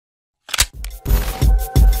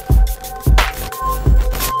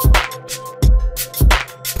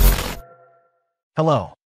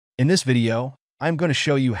Hello. In this video, I'm going to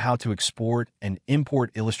show you how to export and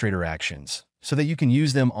import Illustrator actions so that you can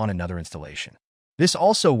use them on another installation. This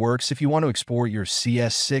also works if you want to export your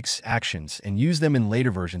CS6 actions and use them in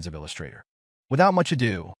later versions of Illustrator. Without much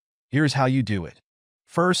ado, here's how you do it.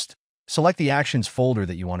 First, select the Actions folder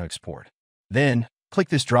that you want to export. Then, click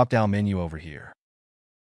this drop-down menu over here.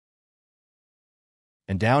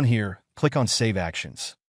 And down here, click on Save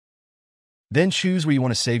Actions. Then choose where you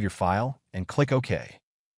want to save your file and click OK.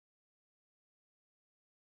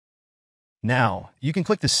 Now, you can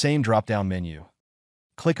click the same drop-down menu.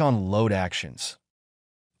 Click on Load Actions.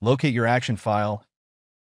 Locate your action file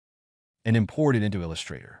and import it into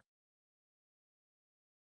Illustrator.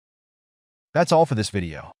 That's all for this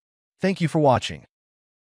video. Thank you for watching.